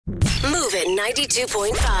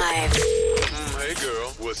92.5. Hey,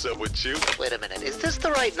 girl. What's up with you? Wait a minute. Is this the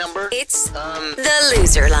right number? It's the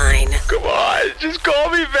Loser Line. Come on. Just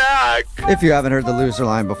call me back. If you haven't heard the loser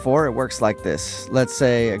line before, it works like this. Let's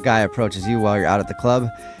say a guy approaches you while you're out at the club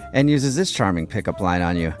and uses this charming pickup line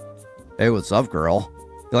on you. Hey, what's up, girl?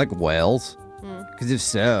 You like whales? Because if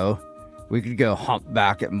so, we could go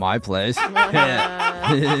humpback at my place.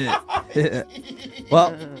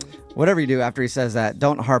 Well, whatever you do after he says that,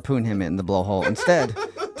 don't harpoon him in the blowhole. Instead,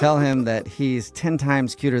 tell him that he's 10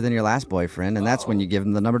 times cuter than your last boyfriend, and that's when you give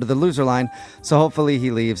him the number to the loser line. So hopefully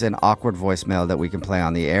he leaves an awkward voicemail that we can play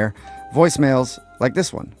on the air. Voicemails like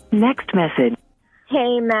this one. Next message.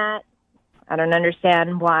 Hey, Matt. I don't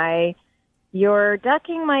understand why you're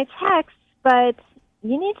ducking my texts, but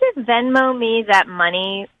you need to Venmo me that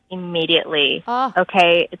money immediately.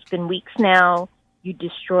 Okay, it's been weeks now. You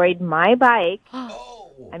destroyed my bike.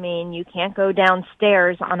 I mean, you can't go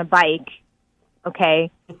downstairs on a bike,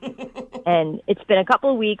 okay? And it's been a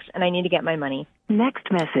couple of weeks, and I need to get my money.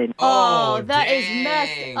 Next message. Oh, that dang. is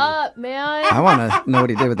messed up, man. I want to know what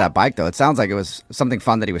he did with that bike, though. It sounds like it was something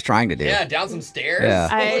fun that he was trying to do. Yeah, down some stairs. Yeah.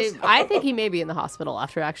 I think he may be in the hospital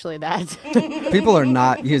after actually that. People are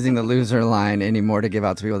not using the loser line anymore to give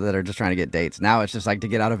out to people that are just trying to get dates. Now it's just like to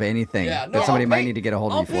get out of anything that somebody might need to get a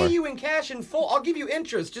hold of you for. I'll pay you in cash in full. I'll give you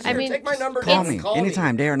interest. Just take my number. Call and me call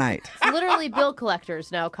anytime, day or night. It's literally bill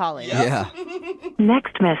collectors now calling. Yeah.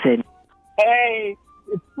 Next message. Hey,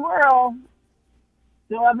 it's Squirrel.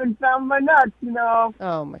 Still haven't found my nuts, you know.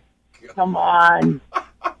 Oh, my. Come on.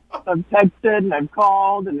 I've texted and I've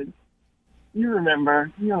called and it's, you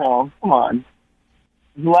remember, you know, come on.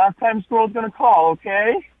 The last time Squirrel's going to call,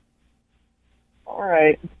 okay? All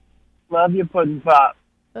right. Love you, Puddin' Pop.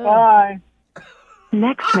 Bye.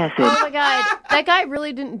 Next message. Oh, my God. That guy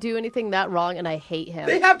really didn't do anything that wrong, and I hate him.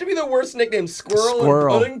 They have to be the worst nicknames. Squirrel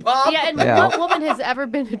and Pudding Pop? Yeah, and what woman has ever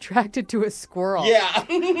been attracted to a squirrel? Yeah.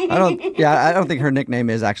 I don't think her nickname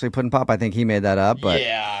is actually Puddin' Pop. I think he made that up. But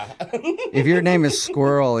yeah. if your name is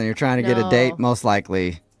Squirrel and you're trying to get a date, most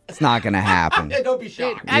likely it's not going to happen. Yeah, don't be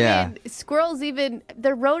shocked. I mean, squirrels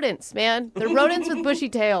they're rodents, man. They're rodents with bushy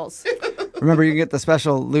tails. Remember, you can get the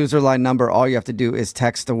special loser line number. All you have to do is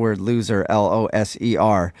text the word loser,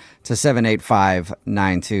 L-O-S-E-R, to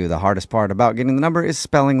 78592. The hardest part about getting the number is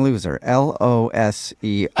spelling loser,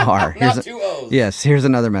 L-O-S-E-R. Not two O's. Yes, here's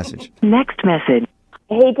another message. Next message.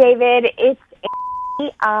 Hey, David, it's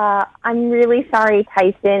Amy. I'm really sorry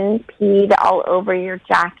Tyson peed all over your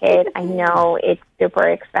jacket. I know it's super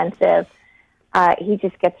expensive. He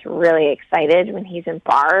just gets really excited when he's in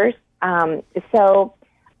bars. So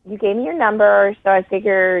you gave me your number, so I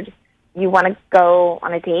figured you want to go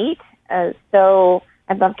on a date. So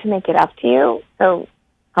I'd love to make it up to you. So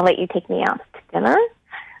I'll let you take me out to dinner.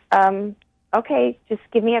 Okay, just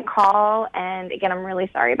give me a call. And again, I'm really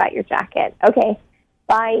sorry about your jacket. Okay,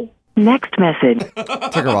 bye. Next message.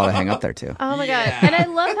 Took her a while to hang up there, too. Oh, my God. And I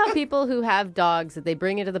love how people who have dogs, that they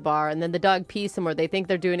bring into the bar, and then the dog pees somewhere, they think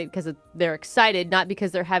they're doing it because they're excited, not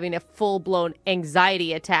because they're having a full-blown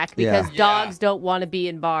anxiety attack, because dogs don't want to be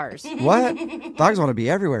in bars. What? Dogs want to be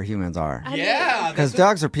everywhere humans are. Yeah. Because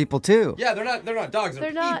dogs are people, too. Yeah, they're not dogs.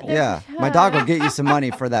 They're people. not. Yeah. My dog will get you some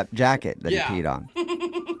money for that jacket that he peed on.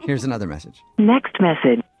 Here's another message. Next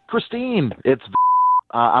message. Christine, it's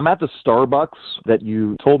I'm at the Starbucks that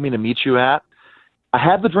you told me to meet you at. I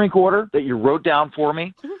have the drink order that you wrote down for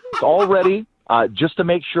me. It's all ready. Just to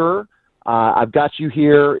make sure, I've got you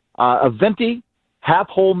here. A venti, half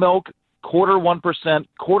whole milk, quarter 1%,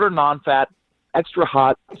 quarter non-fat, extra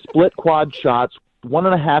hot, split quad shots,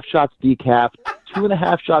 1.5 shots decaf,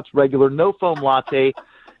 2.5 shots regular, no foam latte,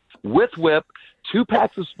 with whip, 2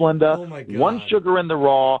 packs of Splenda, 1 sugar in the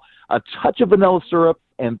raw, a touch of vanilla syrup,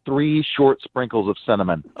 and 3 short sprinkles of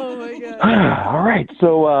cinnamon. Oh, my God. All right,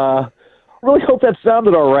 so really hope that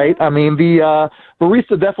sounded all right. I mean, the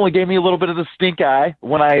barista definitely gave me a little bit of the stink eye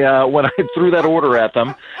when I threw that order at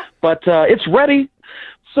them, but it's ready.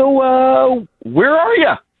 So where are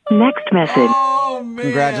you? Next message. Oh, man.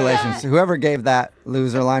 Congratulations. Whoever gave that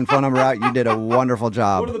loser line phone number out, you did a wonderful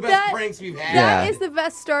job. One of the best pranks we've had. That is the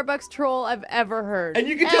best Starbucks troll I've ever heard. And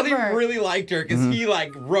you can tell he really liked her because he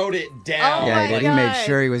wrote it down. Yeah, he did. He made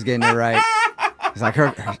sure he was getting it right. He's like,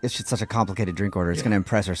 it's such a complicated drink order. It's going to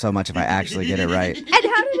impress her so much if I actually get it right. And how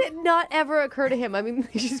did it not ever occur to him? I mean,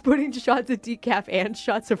 she's putting shots of decaf and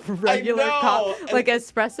shots of regular like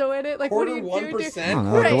espresso in it. Like, what do you do? 1%. I don't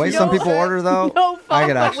know. The way some people order, though, No I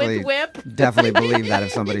could foam, actually with whip. definitely believe that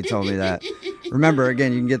if somebody told me that. Remember,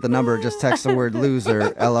 again, you can get the number. Just text the word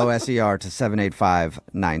loser, L-O-S-E-R, to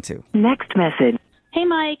 78592. Next message. Hey,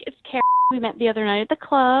 Mike, it's Karen. We met the other night at the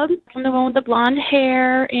club. I'm the one with the blonde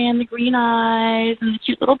hair and the green eyes and the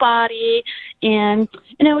cute little body. And,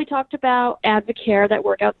 we talked about Advocare, that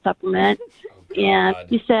workout supplement. And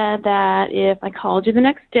you said that if I called you the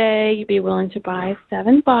next day, you'd be willing to buy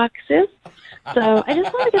 7 boxes. So I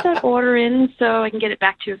just want to get that order in so I can get it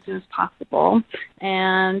back to you as soon as possible.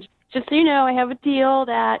 And just so you know, I have a deal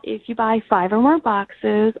that if you buy 5 or more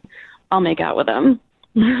boxes, I'll make out with them.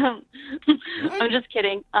 I'm just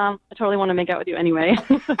kidding. I totally want to make out with you anyway.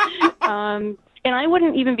 And I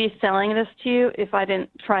wouldn't even be selling this to you if I didn't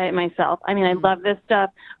try it myself. I mean, I love this stuff.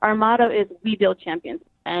 Our motto is we build champions.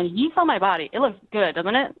 And you saw my body. It looks good,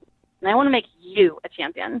 doesn't it? And I want to make you a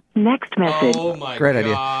champion. Next message. Oh, my Great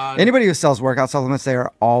God. idea. Anybody who sells workout supplements, they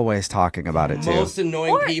are always talking about it, too. Most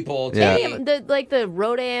annoying people. Yeah. The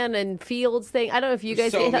Rodan and Fields thing. I don't know if you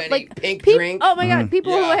guys So many like pink drink. Oh my God,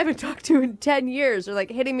 people who Yeah. I haven't talked to in 10 years are like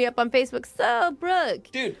hitting me up on Facebook. So, Brooke,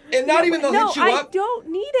 Dude, and not even they'll hit you I up. don't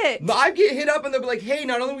need it. I get hit up and they'll be like, hey,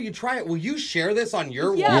 not only will you try it, will you share this on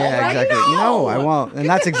your Yeah, wall? Yeah, exactly. No, I won't. And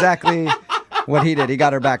that's exactly what he did. He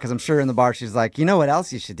got her back because I'm sure in the bar she's like, you know what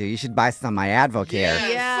else you should do? You should buy some of my Advocare.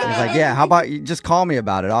 Yeah. He's like, yeah, how about you just call me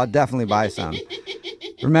about it? I'll definitely buy some.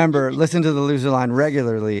 Remember, listen to the Loser Line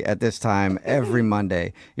regularly at this time every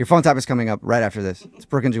Monday. Your phone tap is coming up right after this. It's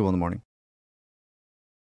Brooke and Jewel in the morning.